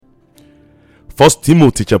First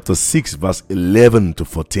Timothy chapter 6 verse 11 to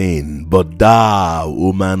 14. But thou,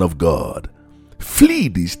 O man of God, flee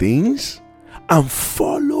these things and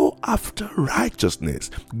follow after righteousness,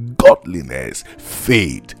 godliness,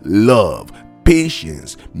 faith, love,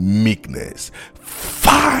 patience, meekness.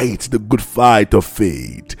 Fight the good fight of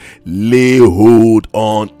faith. Lay hold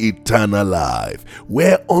on eternal life,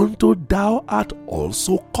 whereunto thou art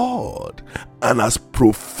also called, and hast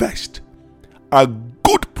professed a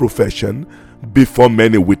good profession before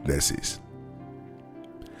many witnesses.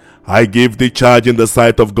 I give thee charge in the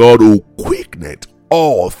sight of God, who quickeneth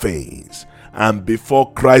all things, and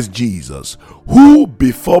before Christ Jesus, who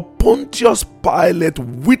before Pontius Pilate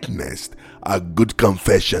witnessed a good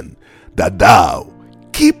confession, that thou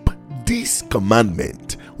keep this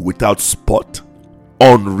commandment without spot,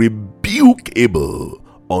 unrebukable,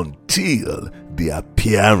 until the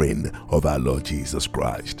appearing of our Lord Jesus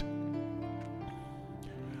Christ.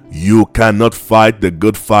 You cannot fight the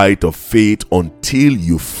good fight of faith until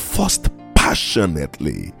you first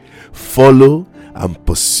passionately follow and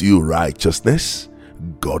pursue righteousness,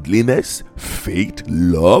 godliness, faith,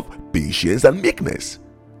 love, patience, and meekness.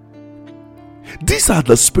 These are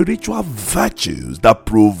the spiritual virtues that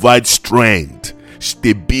provide strength,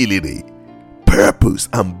 stability, purpose,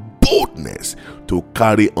 and boldness to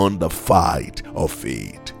carry on the fight of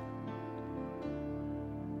faith.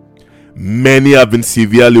 Many have been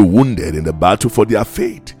severely wounded in the battle for their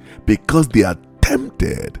faith because they are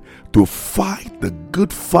tempted to fight the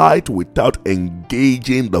good fight without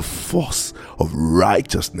engaging the force of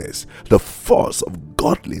righteousness, the force of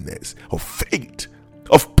godliness, of faith,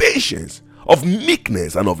 of patience, of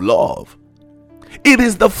meekness, and of love. It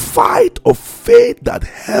is the fight of faith that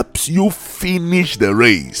helps you finish the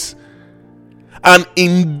race. And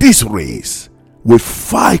in this race, we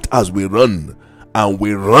fight as we run, and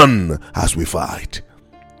we run as we fight.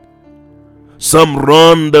 Some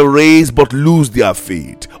run the race but lose their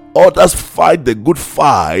faith. Others fight the good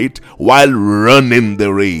fight while running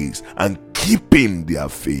the race and keeping their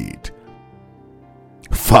faith.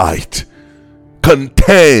 Fight,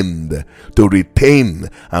 contend to retain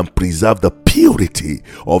and preserve the purity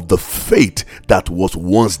of the faith that was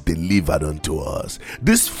once delivered unto us.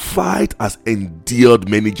 This fight has endured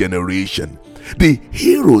many generations. The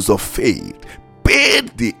heroes of faith paid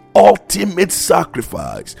the ultimate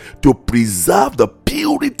sacrifice to preserve the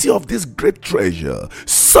purity of this great treasure.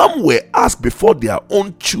 Some were asked before their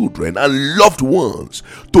own children and loved ones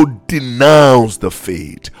to denounce the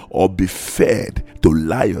faith or be fed to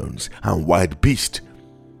lions and wild beasts.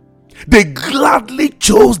 They gladly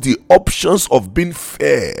chose the options of being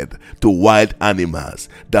fed to wild animals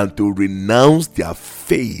than to renounce their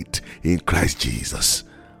faith in Christ Jesus.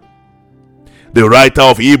 The writer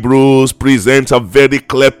of Hebrews presents a very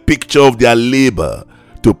clear picture of their labor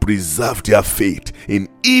to preserve their faith in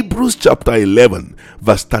Hebrews chapter 11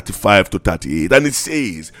 verse 35 to 38, and it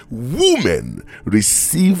says, women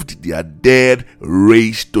received their dead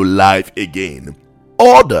raised to life again.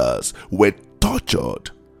 Others were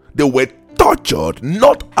tortured. They were tortured,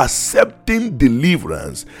 not accepting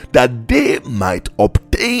deliverance that they might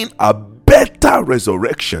obtain a better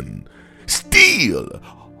resurrection. Still,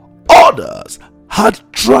 others had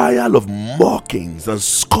trial of mockings and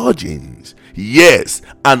scourgings, yes,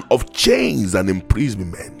 and of chains and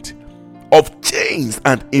imprisonment. Of chains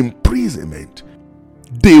and imprisonment.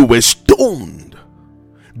 They were stoned.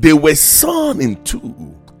 They were sawn in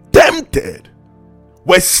two, tempted,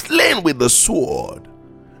 were slain with the sword.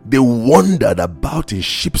 They wandered about in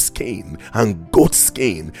sheepskin and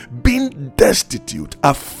goatskin, being destitute,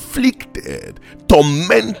 afflicted,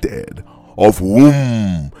 tormented, of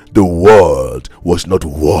whom the world was not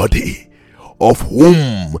worthy. Of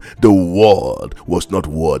whom the world was not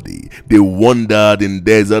worthy. They wandered in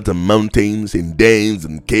desert and mountains, in dens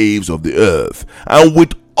and caves of the earth, and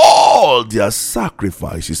with all their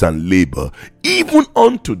sacrifices and labor, even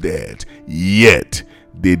unto death, yet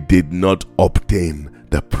they did not obtain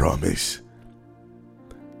the promise.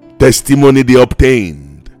 Testimony they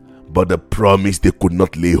obtained, but the promise they could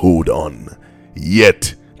not lay hold on.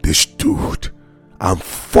 Yet they stood and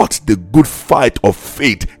fought the good fight of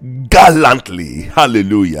faith gallantly.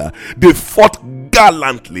 Hallelujah. They fought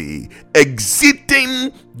gallantly,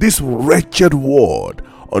 exiting this wretched world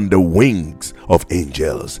on the wings of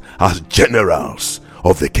angels, as generals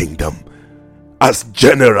of the kingdom. As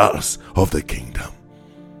generals of the kingdom.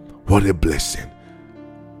 What a blessing.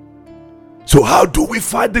 So how do we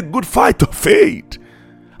fight the good fight of faith?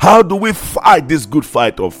 How do we fight this good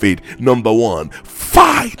fight of faith? Number one,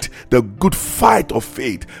 fight the good fight of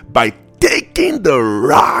faith by taking the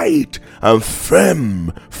right and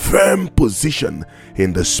firm position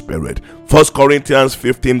in the Spirit. 1 Corinthians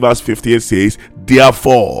 15 verse 58 says,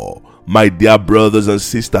 therefore, my dear brothers and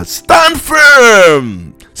sisters, stand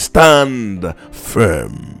firm. Stand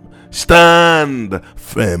firm. Stand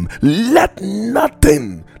firm. Let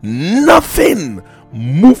nothing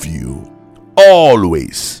move you.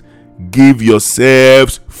 Always give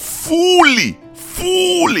yourselves fully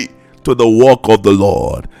to the work of the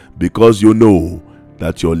Lord, because you know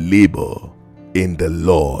that your labor in the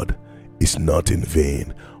Lord is not in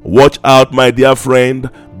vain. Watch out, my dear friend.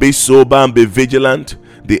 Be sober and be vigilant.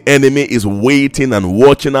 The enemy is waiting and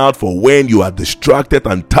watching out for when you are distracted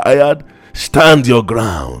and tired. Stand your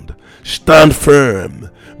ground. Stand firm.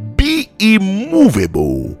 Be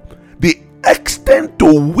immovable. The extent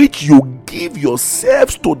to which you give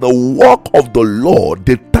yourselves to the work of the Lord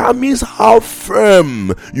determines how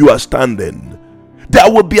firm you are standing. There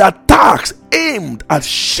will be attacks aimed at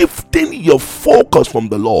shifting your focus from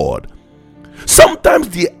the Lord. Sometimes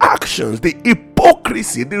the actions, the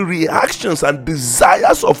hypocrisy, the reactions and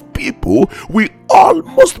desires of people will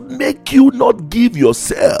almost make you not give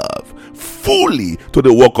yourself fully to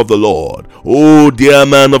the work of the Lord. Oh, dear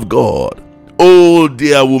man of God. Oh,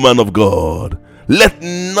 dear woman of God. Let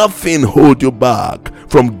nothing hold you back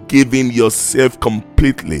from giving yourself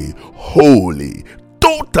completely, wholly,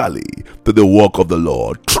 totally to the work of the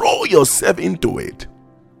Lord. Throw yourself into it.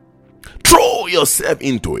 Throw yourself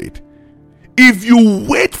into it. If you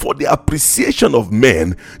wait for the appreciation of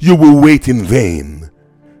men, you will wait in vain.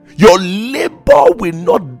 Your labor will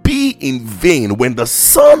not be in vain when the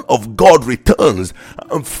Son of God returns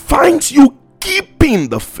and finds you keeping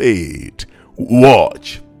the faith.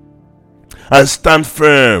 Watch and stand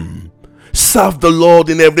firm. Serve the Lord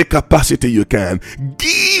in every capacity you can.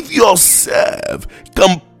 Give yourself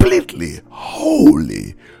completely,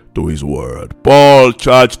 wholly to his word. Paul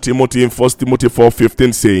charged Timothy in 1 Timothy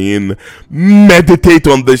 4:15, saying, meditate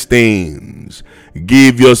on these things.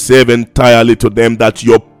 Give yourself entirely to them, that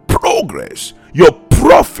your progress, your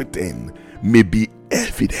profiting may be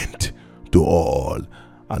evident to all.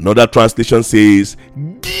 Another translation says,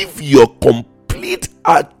 give your complete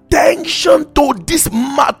attention to these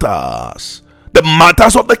matters. The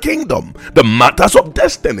matters of the kingdom, the matters of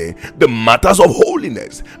destiny, the matters of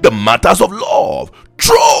holiness, the matters of love.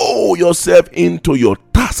 Throw yourself into your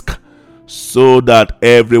task so that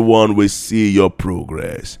everyone will see your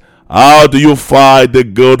progress. How do you fight the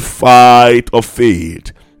good fight of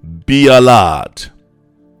faith? Be alert.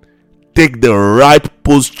 Take the right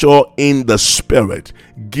posture in the Spirit.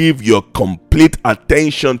 Give your complete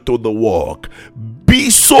attention to the work. Be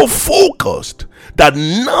so focused that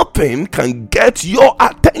nothing can get your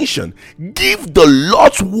attention. Give the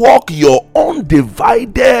Lord's work your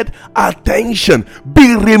undivided attention.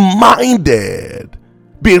 Be reminded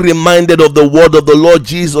of the word of the Lord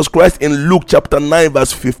Jesus Christ in Luke chapter 9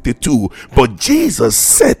 verse 52. But Jesus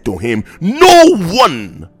said to him, no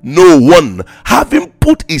one having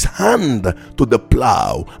put his hand to the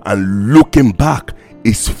plow and looking back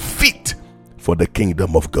is fit for the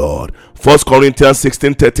kingdom of God. 1 Corinthians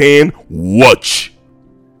 16:13.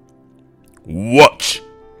 Watch.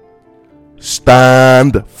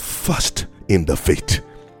 Stand fast in the faith.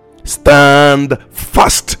 Stand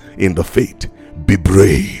fast in the faith. Be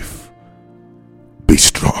brave. Be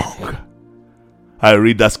strong. I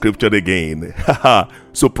read that scripture again.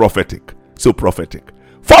 So prophetic. 1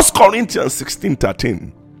 Corinthians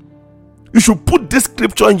 16:13. You should put this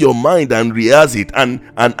scripture in your mind and rehearse it and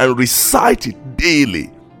recite it daily.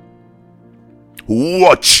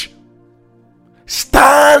 Watch.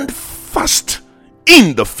 Stand fast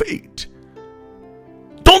in the faith.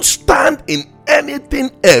 Don't stand in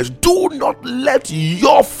anything else. Do not let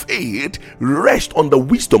your faith rest on the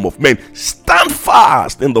wisdom of men. Stand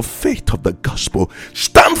fast in the faith of the gospel.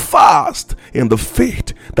 Stand fast in the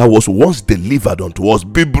faith that was once delivered unto us.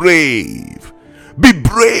 Be brave. Be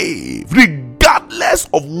brave, regardless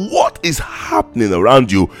of what is happening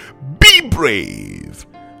around you. Be brave.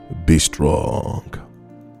 Be strong.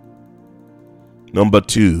 Number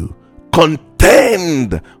 2,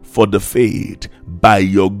 contend for the faith by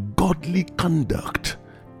your godly conduct,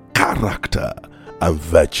 character, and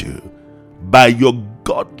virtue. By your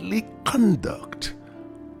godly conduct,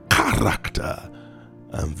 character,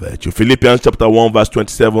 and virtue. Philippians chapter 1 verse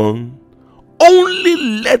 27.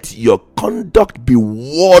 Only let your conduct be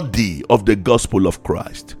worthy of the gospel of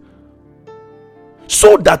Christ,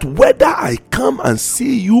 so that whether I come and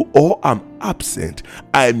see you or am absent,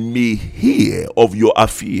 I may hear of your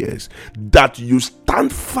affairs, that you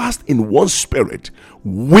stand fast in one spirit,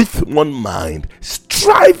 with one mind,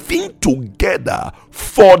 striving together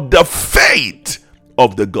for the faith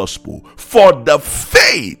of the gospel. For the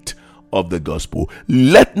faith of the gospel.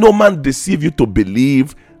 Let no man deceive you to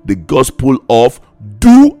believe the gospel of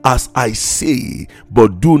do as I say,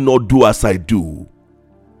 but do not do as I do.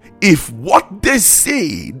 If what they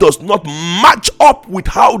say does not match up with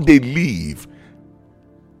how they live,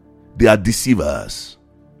 they are deceivers,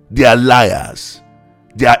 they are liars,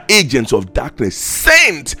 they are agents of darkness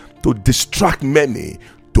sent to distract many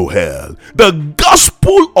to hell. The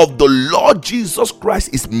gospel of the Lord Jesus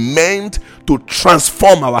Christ is meant to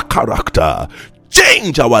transform our character,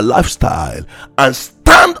 change our lifestyle, and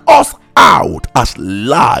stand us out as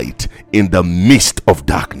light in the midst of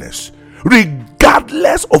darkness.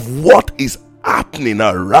 Regardless of what is happening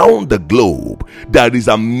around the globe, there is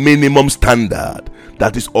a minimum standard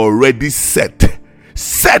that is already set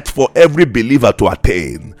for every believer to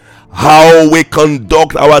attain. How we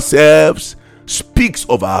conduct ourselves speaks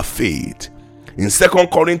of our faith. In 2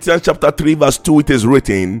 Corinthians chapter 3 verse 2, it is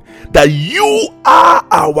written that you are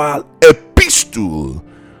our epistle,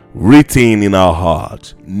 written in our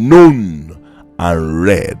hearts, known and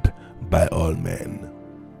read by all men.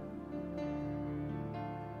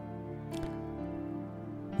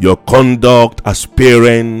 Your conduct as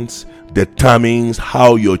parents determines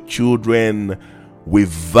how your children will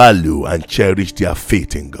value and cherish their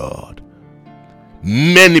faith in God.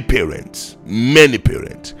 Many parents,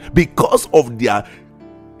 because of their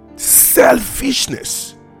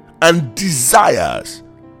selfishness and desires,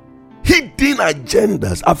 hidden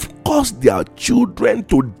agendas, have caused their children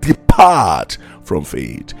to depart from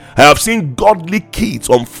faith. I have seen godly kids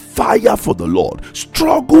on fire for the Lord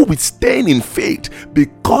struggle with staying in faith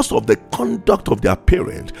because of the conduct of their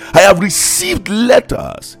parents. I have received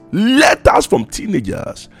letters from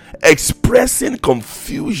teenagers expressing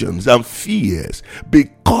confusions and fears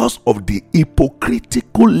because of the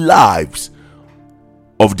hypocritical lives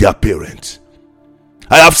of their parents.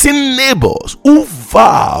 I have seen neighbors who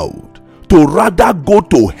vowed to rather go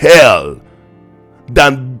to hell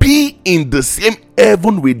than be in the same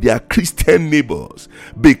heaven with their Christian neighbors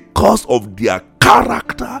because of their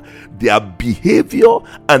character, their behavior,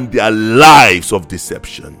 and their lives of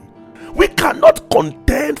deception. We cannot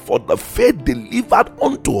contend for the faith delivered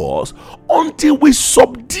unto us until we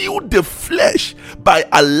subdue the flesh by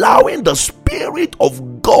allowing the Spirit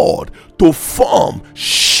of God to form,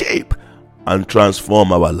 shape, and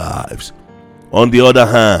transform our lives. On the other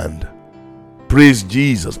hand, praise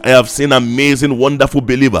Jesus, I have seen amazing, wonderful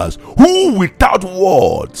believers who, without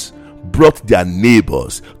words, brought their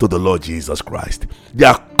neighbors to the Lord Jesus Christ.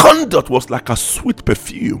 Their conduct was like a sweet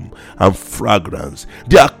perfume and fragrance.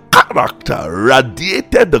 Their character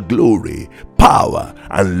radiated the glory, power,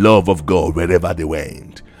 and love of God wherever they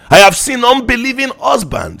went. I have seen unbelieving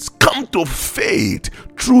husbands come to faith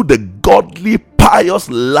through the godly, pious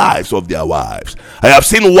lives of their wives. I have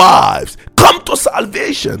seen wives come to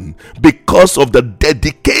salvation because of the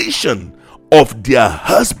dedication of their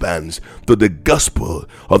husbands to the gospel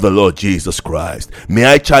of the Lord Jesus Christ. May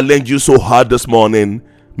I challenge you so hard this morning?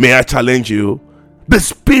 May I challenge you? The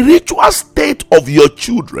spiritual state of your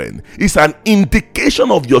children is an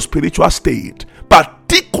indication of your spiritual state,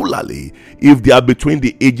 particularly if they are between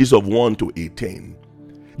the ages of 1 to 18.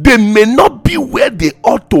 They may not be where they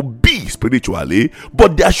ought to be spiritually,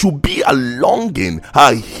 but there should be a longing,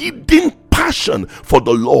 a hidden passion for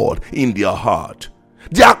the Lord in their heart.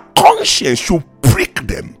 Their conscience should prick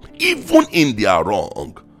them even in their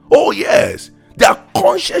wrong. Oh yes, their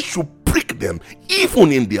conscience should prick them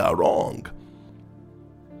even in their wrong.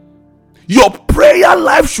 Your prayer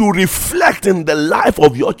life should reflect in the life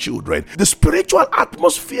of your children. The spiritual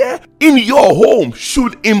atmosphere in your home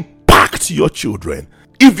should impact your children.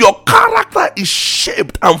 If your character is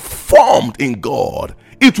shaped and formed in God,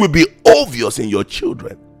 it will be obvious in your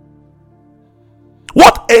children.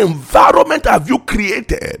 What environment have you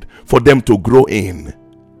created for them to grow in?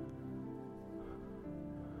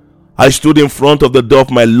 I stood in front of the door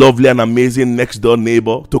of my lovely and amazing next door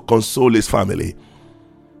neighbor to console his family.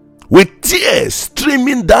 With tears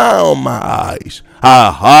streaming down my eyes,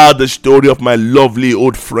 I heard the story of my lovely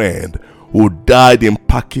old friend who died in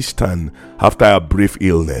Pakistan after a brief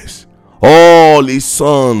illness. All his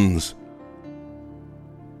sons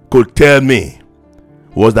could tell me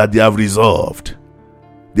was that they have resolved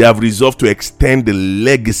to extend the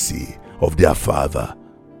legacy of their father.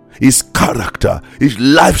 His character, his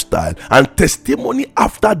lifestyle, and testimony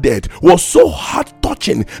after death was so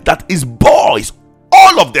heart-touching that his boys,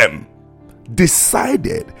 all of them,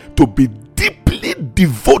 decided to be deeply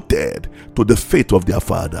devoted to the faith of their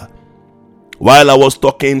father. While I was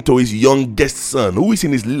talking to his youngest son, who is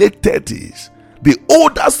in his late 30s, the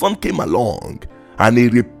older son came along and he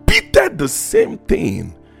repeated the same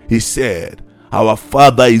thing. He said, Our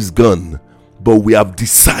father is gone, but we have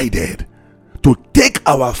decided to take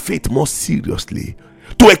our faith more seriously,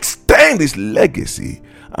 to extend his legacy,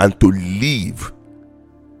 and to live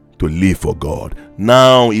for God.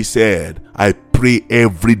 Now he said, I pray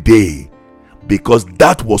every day, because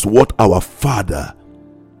that was what our father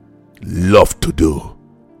loved to do.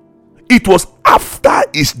 It was after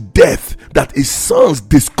his death that his sons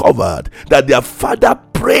discovered that their father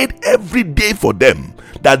prayed every day for them,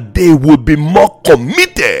 that they would be more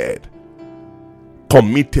committed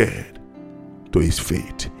to his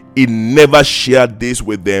faith. He never shared this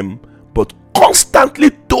with them, but constantly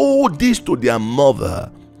told this to their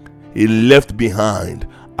mother. He left behind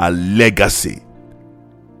a legacy.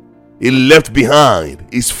 He left behind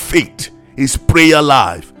his faith, his prayer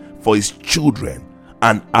life for his children.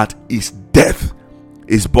 And at his death,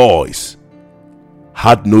 his boys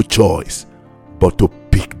had no choice but to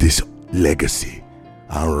pick this legacy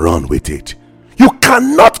and run with it. You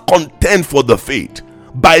cannot contend for the faith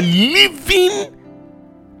by living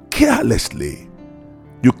carelessly.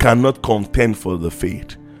 You cannot contend for the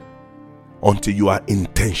faith until you are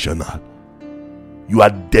intentional. You are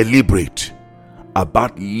deliberate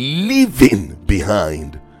about leaving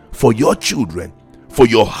behind for your children, for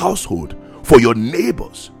your household, for your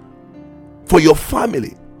neighbors, for your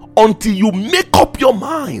family, until you make up your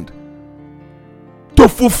mind to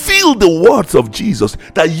fulfill the words of Jesus,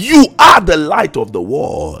 that you are the light of the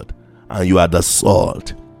world and you are the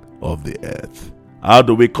salt of the earth. How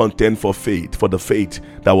do we contend for faith, for the faith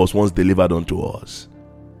that was once delivered unto us?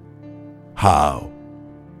 How?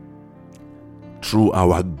 Through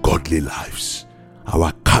our godly lives,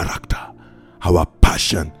 our character, our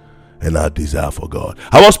passion, and our desire for God.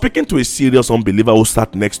 I was speaking to a serious unbeliever who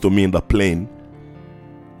sat next to me in the plane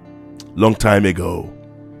long time ago.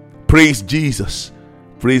 Praise Jesus.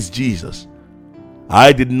 Praise Jesus.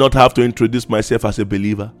 I did not have to introduce myself as a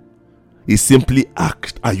believer. He simply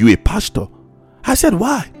asked, are you a pastor? I said,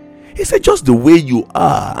 why? He said, just the way you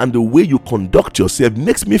are and the way you conduct yourself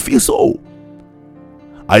makes me feel so.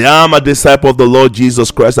 I am a disciple of the Lord Jesus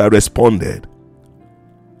Christ, I responded.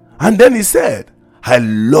 And then he said, I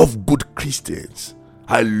love good Christians.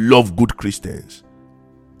 I love good Christians.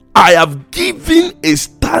 I have given a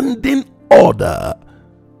standing order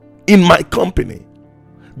in my company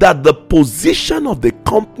that the position of the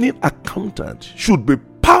company accountant should be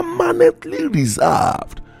permanently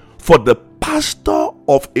reserved for the pastor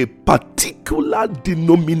of a particular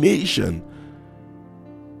denomination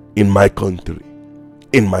in my country.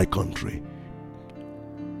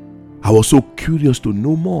 I was so curious to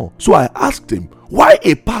know more. So I asked him, why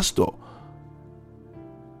a pastor?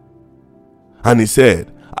 And he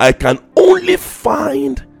said, I can only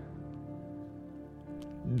find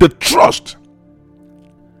the trust,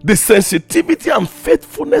 the sensitivity and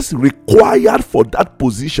faithfulness required for that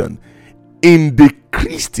position in the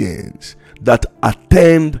Christians that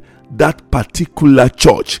attend that particular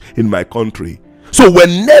church in my country. So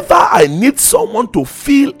whenever I need someone to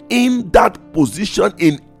fill in that position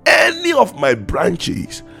in any of my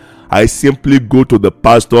branches, I simply go to the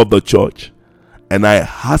pastor of the church and I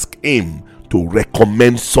ask him to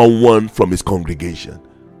recommend someone from his congregation.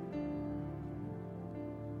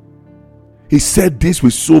 He said this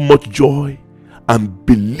with so much joy, and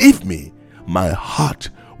believe me, my heart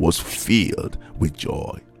was filled with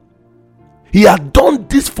joy. He had done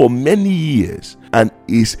this for many years, and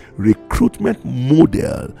his recruitment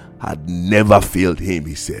model had never failed him,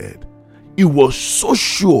 he said. He was so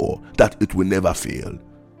sure that it will never fail.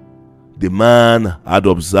 The man had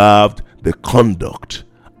observed the conduct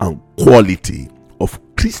and quality of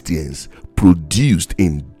Christians produced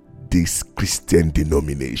in this Christian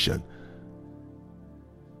denomination.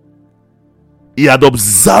 He had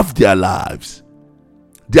observed their lives,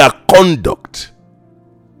 their conduct,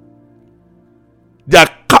 their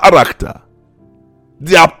character,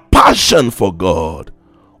 their passion for God.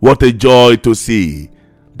 What a joy to see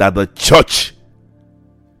that the church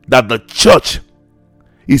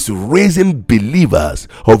is raising believers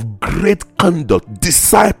of great conduct,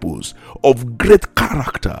 disciples of great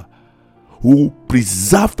character, who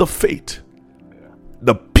preserve the faith,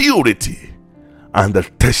 the purity, and the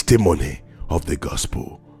testimony of the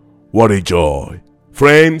gospel. What a joy.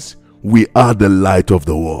 Friends, we are the light of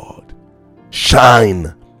the world.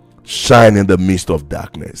 Shine in the midst of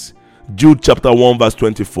darkness. Jude chapter 1 verse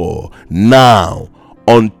 24. Now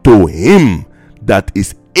unto him that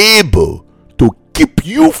is able to keep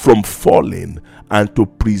you from falling and to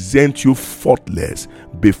present you faultless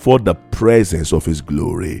before the presence of his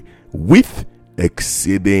glory with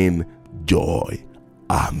exceeding joy.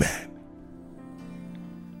 Amen.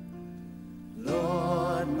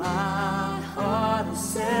 Lord, my heart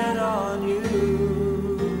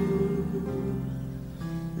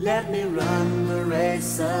Let me run the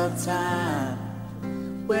race of time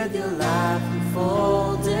with your life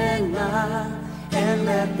unfolding mine, and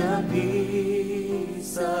let the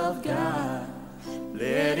peace of God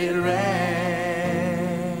let it rain.